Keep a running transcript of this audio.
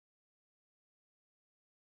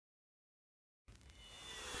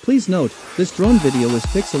Please note, this drone video is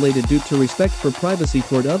pixelated due to respect for privacy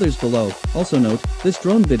toward others below. Also note, this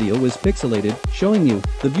drone video is pixelated, showing you,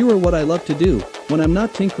 the viewer, what I love to do when I'm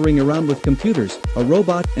not tinkering around with computers, a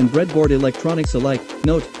robot, and breadboard electronics alike.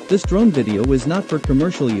 Note, this drone video is not for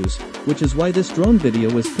commercial use, which is why this drone video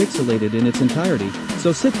is pixelated in its entirety.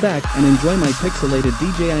 So sit back and enjoy my pixelated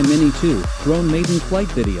DJI Mini 2 drone maiden flight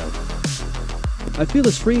video. I feel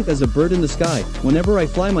as free as a bird in the sky whenever I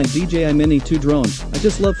fly my DJI Mini 2 drone. I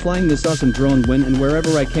just love flying this awesome drone when and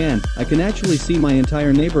wherever I can. I can actually see my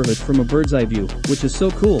entire neighborhood from a bird's eye view, which is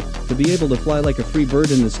so cool. To be able to fly like a free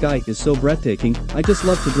bird in the sky is so breathtaking. I just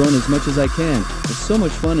love to drone as much as I can. It's so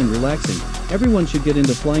much fun and relaxing. Everyone should get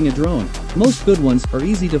into flying a drone. Most good ones are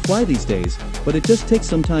easy to fly these days, but it just takes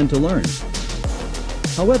some time to learn.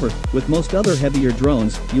 However, with most other heavier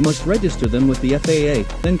drones, you must register them with the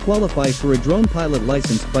FAA, then qualify for a drone pilot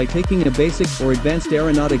license by taking a basic or advanced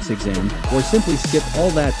aeronautics exam, or simply skip all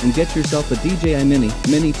that and get yourself a DJI Mini,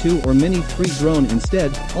 Mini 2 or Mini 3 drone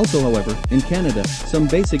instead. Also, however, in Canada, some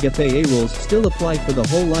basic FAA rules still apply for the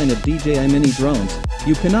whole line of DJI Mini drones.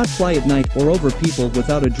 You cannot fly at night or over people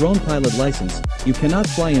without a drone pilot license. You cannot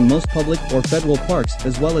fly in most public or federal parks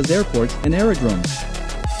as well as airports and aerodromes.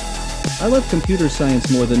 I love computer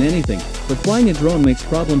science more than anything, but flying a drone makes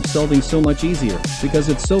problem solving so much easier, because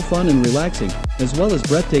it's so fun and relaxing, as well as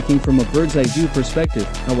breathtaking from a bird's eye view perspective.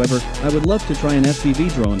 However, I would love to try an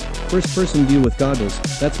FPV drone, first person view with goggles.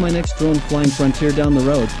 That's my next drone flying frontier down the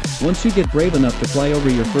road. Once you get brave enough to fly over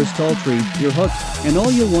your first tall tree, you're hooked, and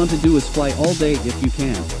all you'll want to do is fly all day if you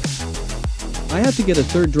can. I have to get a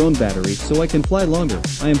third drone battery so I can fly longer.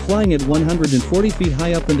 I am flying at 140 feet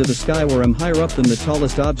high up into the sky, where I'm higher up than the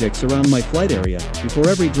tallest objects around my flight area. Before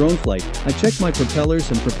every drone flight, I check my propellers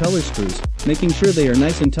and propeller screws, making sure they are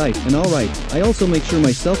nice and tight and alright. I also make sure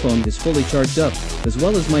my cell phone is fully charged up, as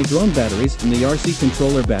well as my drone batteries and the RC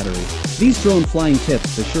controller battery. These drone flying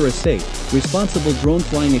tips assure a safe, responsible drone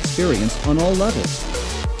flying experience on all levels.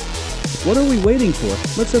 What are we waiting for?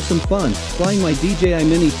 Let's have some fun, flying my DJI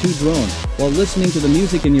Mini 2 drone, while listening to the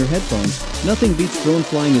music in your headphones. Nothing beats drone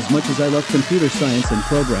flying as much as I love computer science and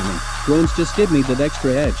programming. Drones just give me that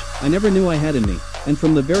extra edge I never knew I had in me. And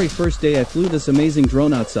from the very first day I flew this amazing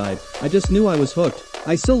drone outside, I just knew I was hooked.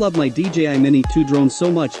 I still love my DJI Mini 2 drone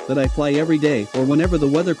so much that I fly every day or whenever the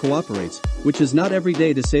weather cooperates, which is not every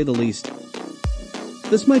day to say the least.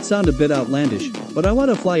 This might sound a bit outlandish, but I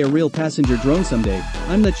want to fly a real passenger drone someday.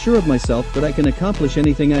 I'm not sure of myself, but I can accomplish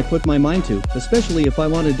anything I put my mind to, especially if I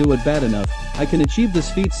want to do it bad enough. I can achieve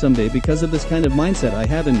this feat someday because of this kind of mindset I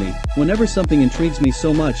have in me. Whenever something intrigues me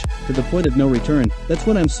so much, to the point of no return, that's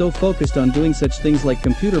when I'm so focused on doing such things like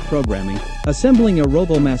computer programming, assembling a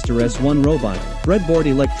RoboMaster S1 robot, breadboard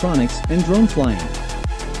electronics, and drone flying.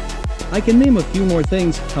 I can name a few more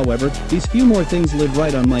things. However, these few more things live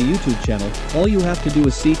right on my YouTube channel. All you have to do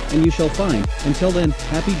is seek and you shall find. Until then,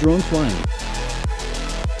 happy drone flying.